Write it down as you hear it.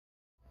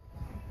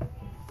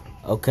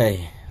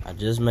Okay, I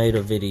just made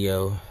a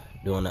video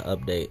doing an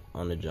update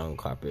on the jungle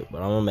carpet,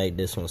 but I'm gonna make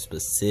this video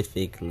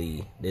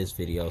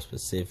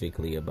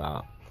specifically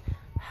about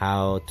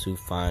how to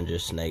find your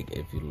snake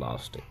if you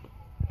lost it.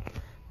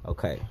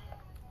 Okay,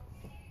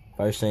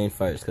 first things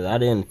first, because I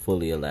didn't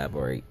fully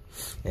elaborate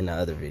in the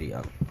other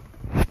video.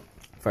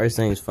 First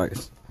things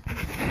first, you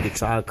can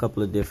try a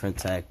couple of different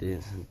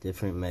tactics,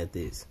 different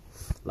methods,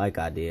 like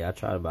I did. I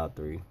tried about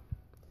 3,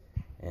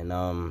 and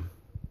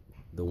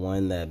the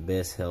one that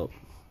best helped,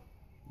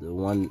 the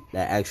one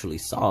that actually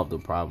solved the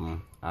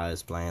problem, I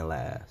explained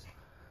last.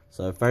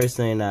 So the first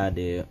thing that I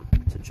did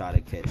to try to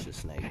catch a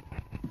snake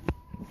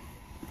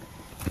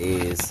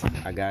is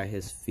I got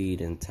his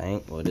feeding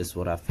tank. Well, this is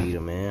what I feed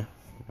him in.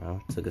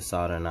 Took a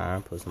soldering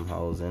iron, put some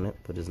holes in it,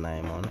 put his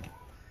name on it.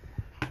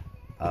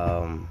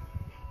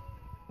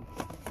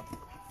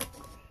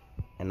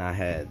 And I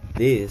had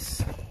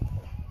this,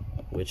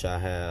 which I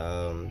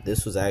had,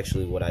 this was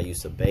actually what I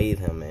used to bathe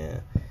him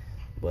in.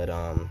 But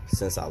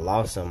since I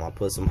lost him, I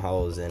put some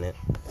holes in it,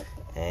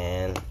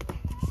 and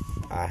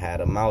I had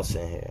a mouse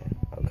in here.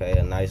 Okay,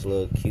 a nice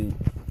little cute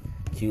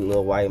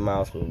little white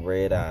mouse with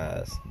red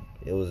eyes.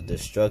 It was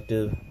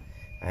destructive.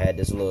 I had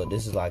this little,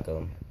 this is like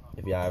a,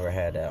 if y'all ever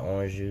had that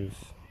orange juice,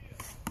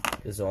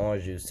 this is an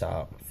orange juice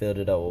top. Filled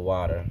it up with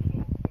water.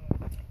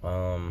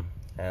 I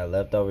had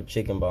leftover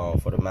chicken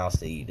bone for the mouse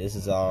to eat. This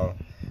is all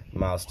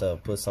mouse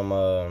stuff. Put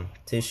some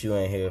tissue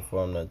in here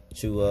for him to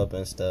chew up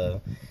and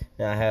stuff.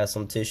 And I had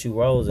some tissue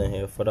rolls in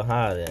here for the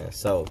hide in.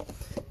 So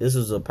this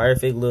was a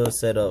perfect little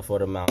setup for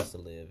the mouse to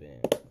live in.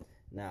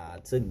 Now I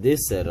took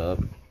this setup,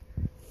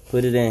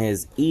 put it in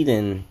his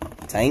eating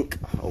tank,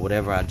 or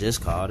whatever I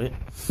just called it,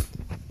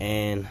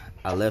 and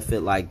I left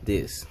it like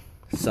this.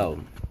 So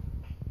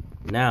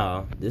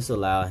now this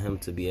allowed him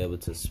to be able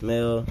to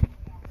smell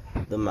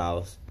the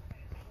mouse,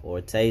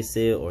 or taste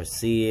it, or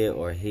see it,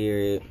 or hear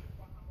it,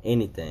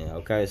 anything.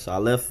 Okay, so I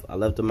left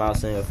the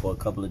mouse in here for a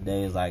couple of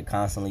days, like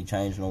constantly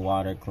changing the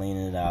water,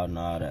 cleaning it out and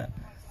all that.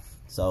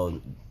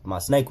 So my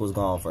snake was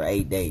gone for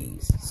 8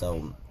 days,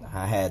 so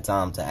I had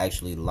time to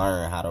actually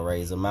learn how to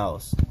raise a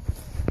mouse.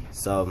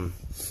 So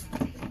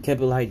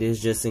kept it like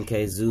this just in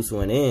case Zeus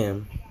went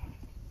in.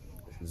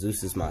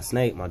 Zeus is my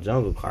snake, my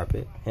jungle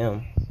carpet,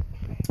 him.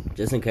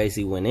 Just in case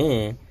he went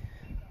in,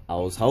 I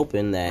was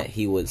hoping that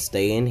he would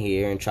stay in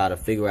here and try to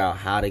figure out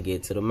how to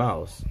get to the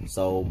mouse.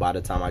 So by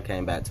the time I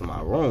came back to my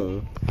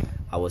room,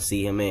 I would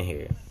see him in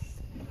here.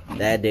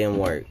 That didn't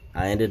work.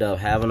 I ended up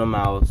having a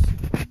mouse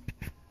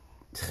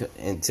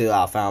until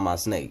I found my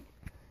snake.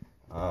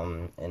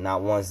 And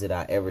not once did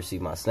I ever see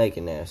my snake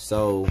in there.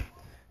 So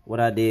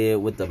what I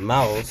did with the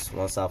mouse,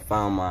 once I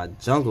found my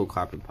jungle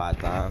carpet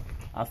python,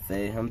 I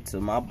fed him to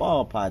my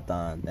ball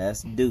python.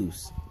 That's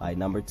Deuce, like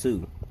number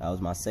 2. That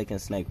was my second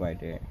snake right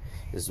there.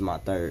 This is my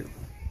 3rd.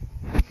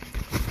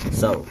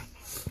 So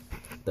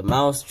the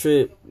mouse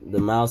trip, the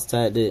mouse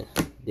tactic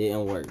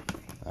didn't work.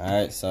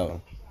 Alright,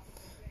 so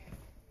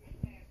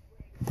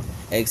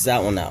X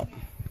that one out.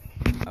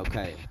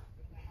 Okay.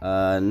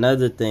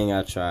 Another thing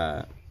I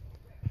tried.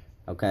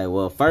 Okay,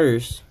 well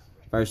first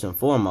and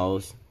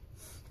foremost,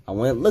 I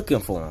went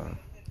looking for him.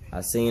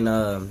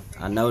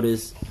 I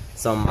noticed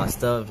some of my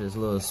stuff, this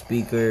little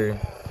speaker,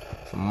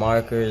 some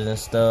markers and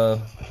stuff.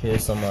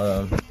 Here's some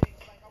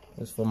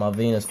this for my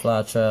Venus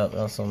flytrap,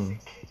 and some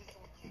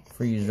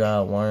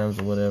freeze-dried worms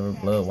or whatever,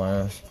 blood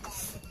worms.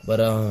 But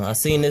I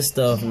seen this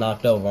stuff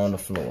knocked over on the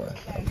floor.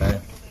 Okay,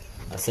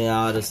 I seen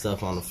all this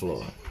stuff on the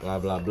floor. Blah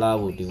blah blah,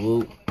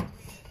 whoop-de-whoop.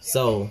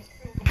 So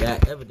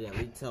that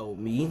evidently told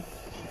me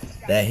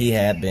that he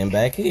had been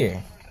back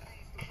here.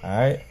 All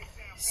right,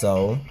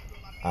 so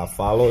I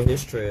followed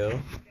his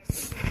trail,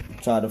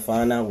 tried to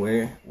find out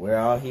where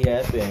all he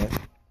had been.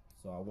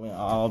 So I went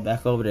all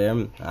back over there,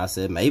 and I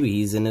said, maybe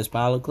he's in this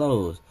pile of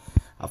clothes.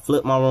 I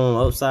flipped my room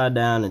upside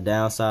down and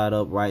down side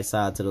up, right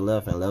side to the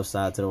left and left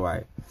side to the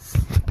right.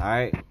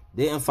 Alright,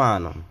 didn't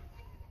find him.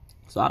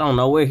 So I don't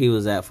know where he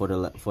was at for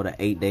the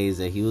 8 days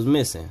that he was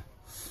missing.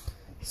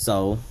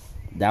 So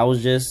that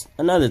was just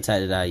another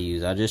tactic that I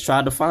used. I just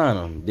tried to find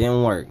him.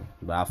 Didn't work.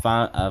 But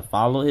I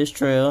followed his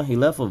trail. He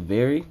left a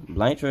very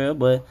blank trail,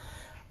 but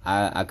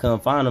I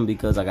couldn't find him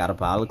because I got a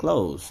pile of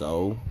clothes.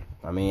 So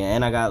I mean,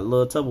 and I got a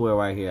little Tupperware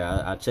right here.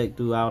 I checked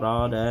throughout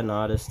all that and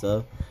all this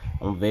stuff.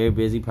 I'm a very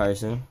busy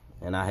person,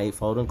 and I hate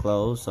folding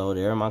clothes, so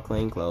there are my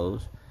clean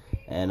clothes.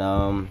 And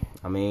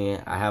I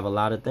mean, I have a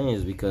lot of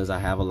things because I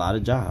have a lot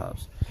of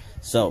jobs.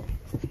 So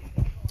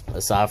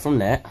aside from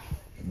that,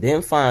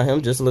 didn't find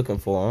him, just looking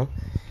for him.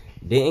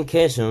 Didn't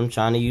catch him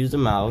trying to use the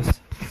mouse.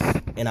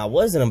 And I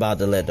wasn't about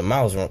to let the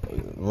mouse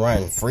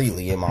run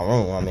freely in my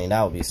room. I mean,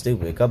 that would be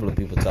stupid. A couple of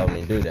people told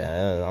me to do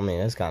that. I mean,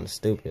 that's kind of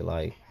stupid.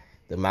 Like,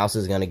 the mouse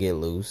is going to get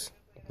loose.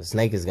 The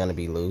snake is going to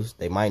be loose.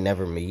 They might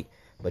never meet,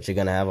 but you're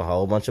going to have a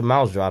whole bunch of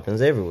mouse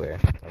droppings everywhere.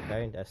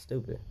 Okay? That's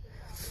stupid.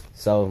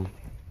 So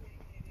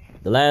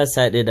the last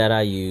tactic that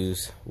I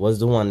used was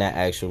the one that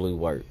actually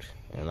worked.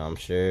 And I'm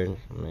sure,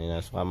 I mean,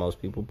 that's why most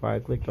people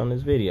probably clicked on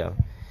this video,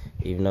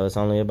 even though it's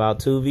only about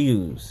 2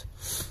 views.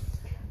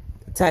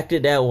 The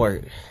tactic that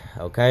worked,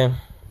 okay?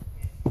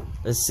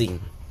 let's see.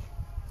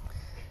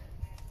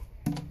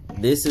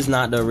 This is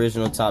not the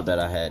original top that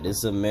I had. This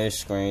is a mesh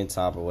screen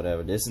top or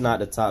whatever. This is not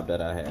the top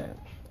that I had.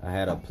 I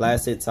had a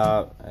plastic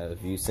top.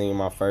 If you've seen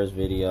my first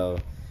video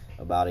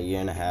about a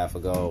 1.5 years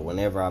ago,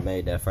 whenever I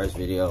made that first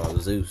video on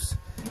Zeus,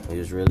 it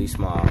was really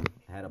small.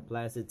 I had a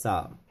plastic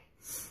top.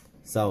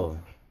 So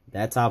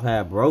that top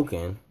had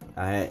broken.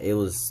 It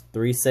was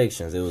 3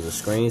 sections. It was a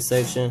screen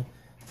section,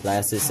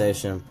 plastic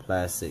section,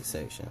 plastic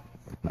section.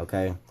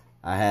 Okay.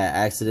 I had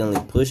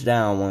accidentally pushed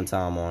down one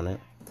time on it,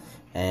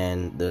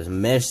 and the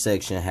mesh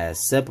section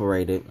has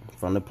separated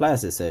from the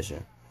plastic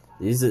section.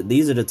 These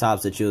are the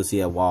tops that you'll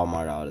see at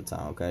Walmart all the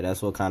time. Okay,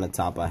 that's what kind of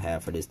top I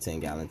had for this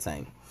 10-gallon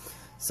tank.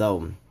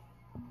 So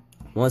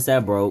once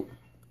that broke,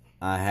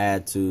 I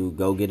had to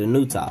go get a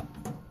new top.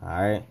 All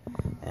right,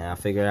 and I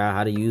figured out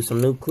how to use some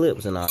new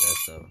clips and all that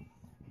stuff.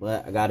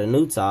 But I got a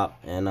new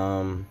top,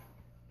 and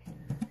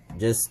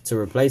just to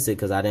replace it,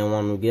 because I didn't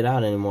want him to get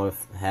out anymore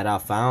had I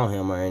found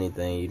him or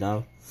anything, you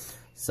know.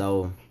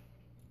 So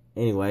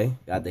anyway,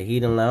 got the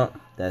heating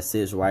lamp that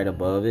sits right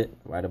above it,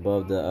 right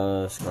above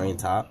the screen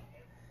top.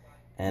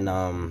 And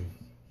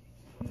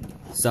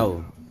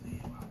so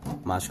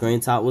my screen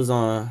top was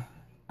on.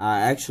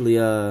 I actually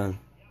let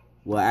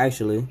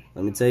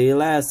me tell you the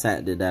last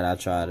tactic that I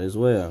tried as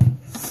well.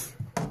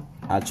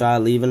 I tried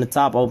leaving the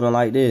top open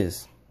like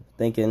this,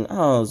 thinking,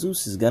 oh,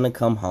 Zeus is gonna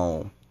come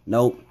home.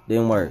 Nope,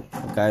 didn't work.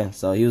 Okay,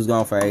 so he was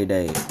gone for 8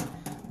 days.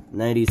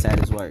 None of these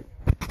tactics worked.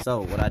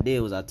 So what I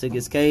did was I took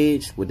his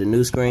cage with the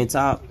new screen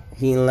top,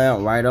 heating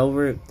lamp right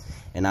over it,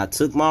 and I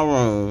took my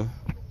room,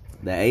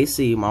 the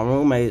AC, my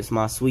roommates,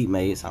 my suite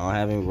mates, I don't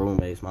have any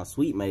roommates, my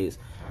suite mates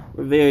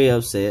were very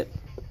upset,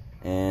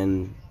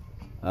 and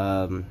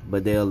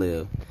but they'll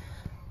live.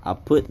 I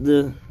put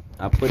the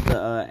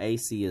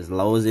AC as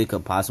low as it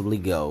could possibly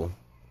go,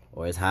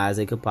 or as high as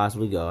it could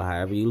possibly go,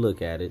 however you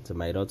look at it.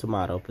 Tomato,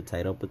 tomato,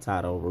 potato,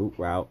 potato, root,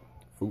 route,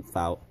 fruit,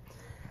 fout.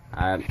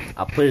 I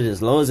put it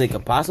as low as it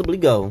could possibly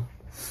go,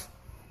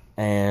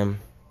 and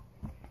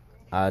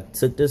I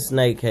took the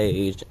snake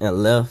cage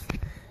and left.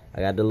 I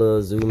got the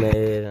little zoom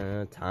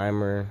in,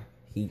 timer,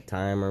 heat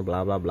timer,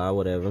 blah, blah, blah,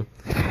 whatever.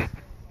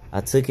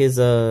 I took his,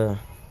 I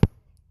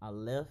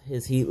left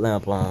his heat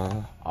lamp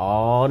on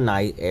all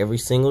night, every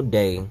single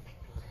day.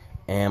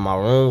 And my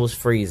room was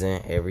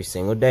freezing every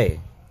single day.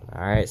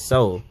 Alright,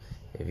 so,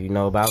 if you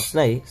know about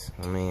snakes,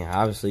 I mean,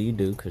 obviously you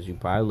do, because you're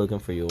probably looking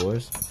for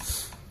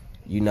yours.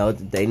 You know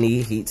that they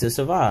need heat to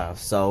survive.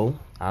 So,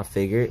 I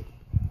figured,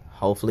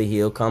 hopefully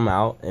he'll come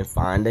out and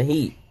find the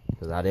heat.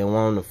 Because I didn't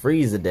want him to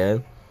freeze to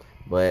death.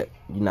 But,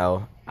 you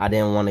know, I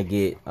didn't want to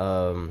get,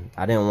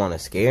 I didn't want to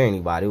scare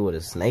anybody with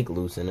a snake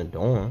loose in the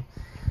dorm.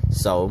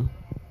 So,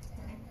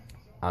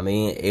 I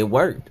mean, it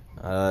worked.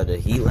 The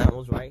heat lamp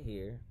was right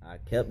here. I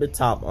kept the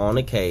top on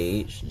the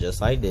cage, just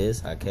like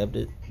this. I kept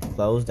it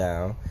closed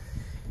down.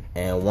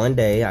 And one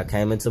day, I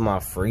came into my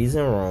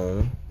freezing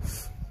room,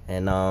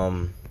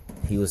 and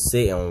he was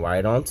sitting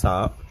right on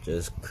top,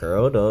 just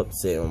curled up,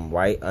 sitting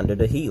right under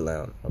the heat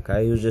lamp.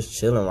 Okay, he was just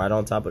chilling right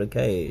on top of the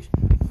cage.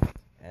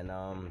 And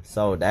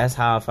so that's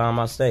how I found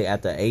my snake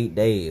after 8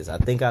 days. I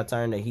think I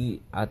turned the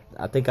heat. I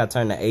think I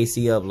turned the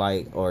AC up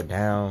or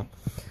down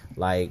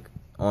like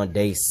on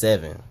day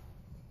 7.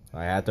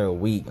 Like after a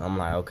week, I'm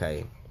like,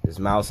 okay, this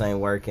mouse ain't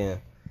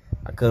working.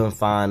 I couldn't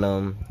find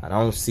him. I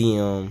don't see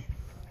him.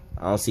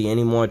 I don't see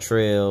any more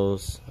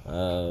trails.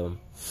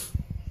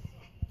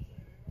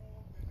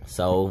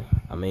 So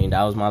I mean,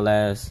 that was my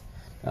last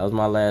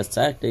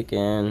tactic,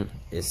 and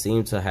it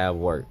seemed to have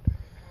worked.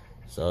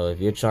 So if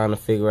you're trying to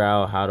figure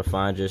out how to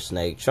find your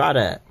snake, try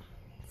that.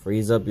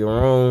 Freeze up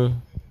your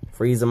room,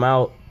 freeze them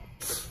out.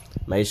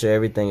 Make sure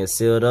everything is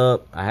sealed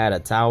up. I had a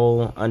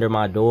towel under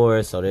my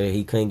door so that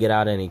he couldn't get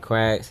out any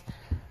cracks.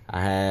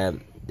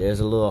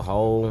 There's a little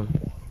hole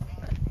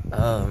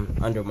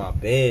under my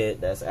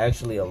bed that's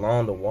actually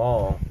along the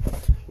wall,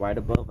 right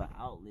above the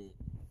outlet.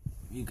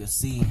 You can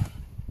see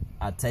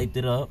I taped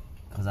it up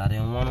because I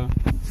didn't want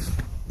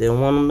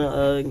him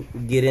to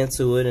get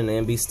into it and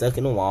then be stuck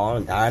in the wall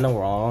and die in the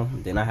wall.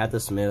 Then I had to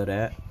smell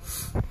that.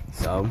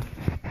 So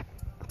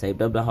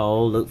taped up the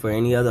hole, looked for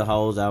any other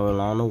holes that were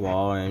along the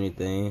wall or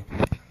anything.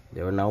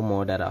 There were no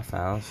more that I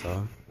found.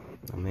 So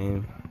I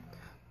mean,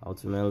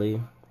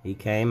 ultimately he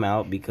came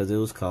out because it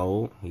was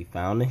cold. He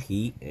found the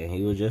heat and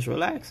he was just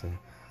relaxing.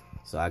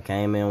 So I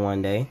came in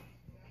one day,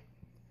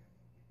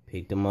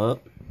 picked him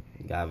up,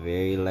 got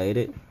very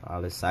elated,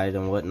 all excited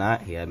and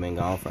whatnot. He had been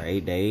gone for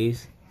 8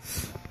 days.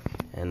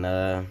 And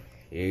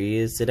here he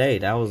is today.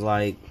 That was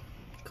like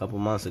a couple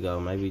months ago,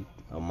 maybe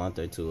a month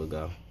or 2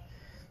 ago.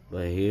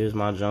 But here's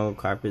my jungle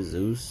carpet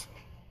Zeus.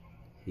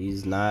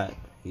 He's not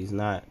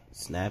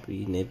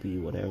snappy, nippy,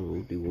 whatever,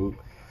 whoopty whoop.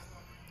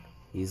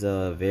 He's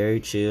very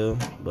chill,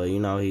 but you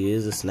know, he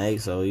is a snake,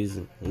 so he's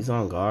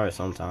on guard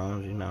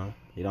sometimes, you know.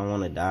 He don't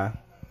want to die.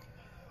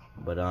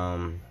 But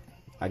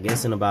I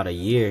guess in about a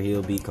year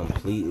he'll be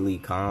completely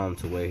calm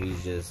to where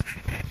he's just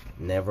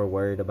never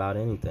worried about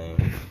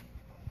anything.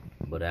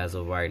 But as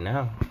of right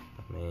now,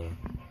 I mean,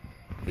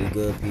 he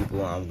good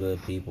people, I'm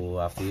good people.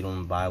 I feed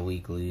him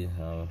bi-weekly.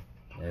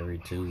 every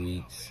 2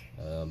 weeks.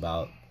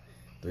 About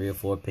 3 or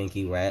 4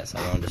 pinky rats.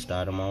 I wanted to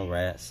start him on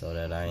rats so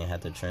that I ain't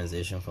have to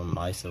transition from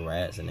mice to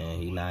rats, and then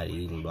he not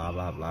eating, blah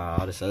blah blah,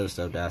 all this other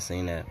stuff that I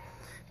seen that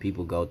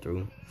people go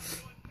through.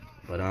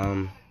 But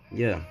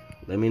yeah,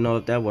 let me know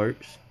if that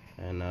works,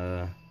 and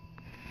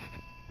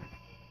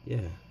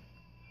yeah,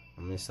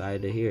 I'm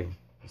excited to hear,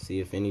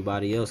 see if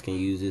anybody else can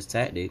use this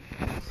tactic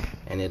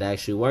and it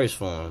actually works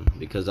for them,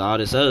 because all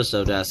this other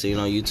stuff that I seen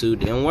on YouTube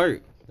didn't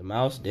work. The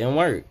mouse didn't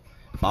work,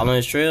 following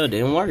his trail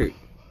didn't work,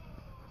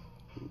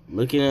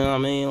 looking at, I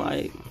mean,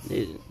 like,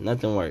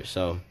 nothing works.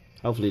 So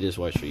hopefully this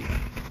works for you.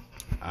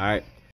 All right.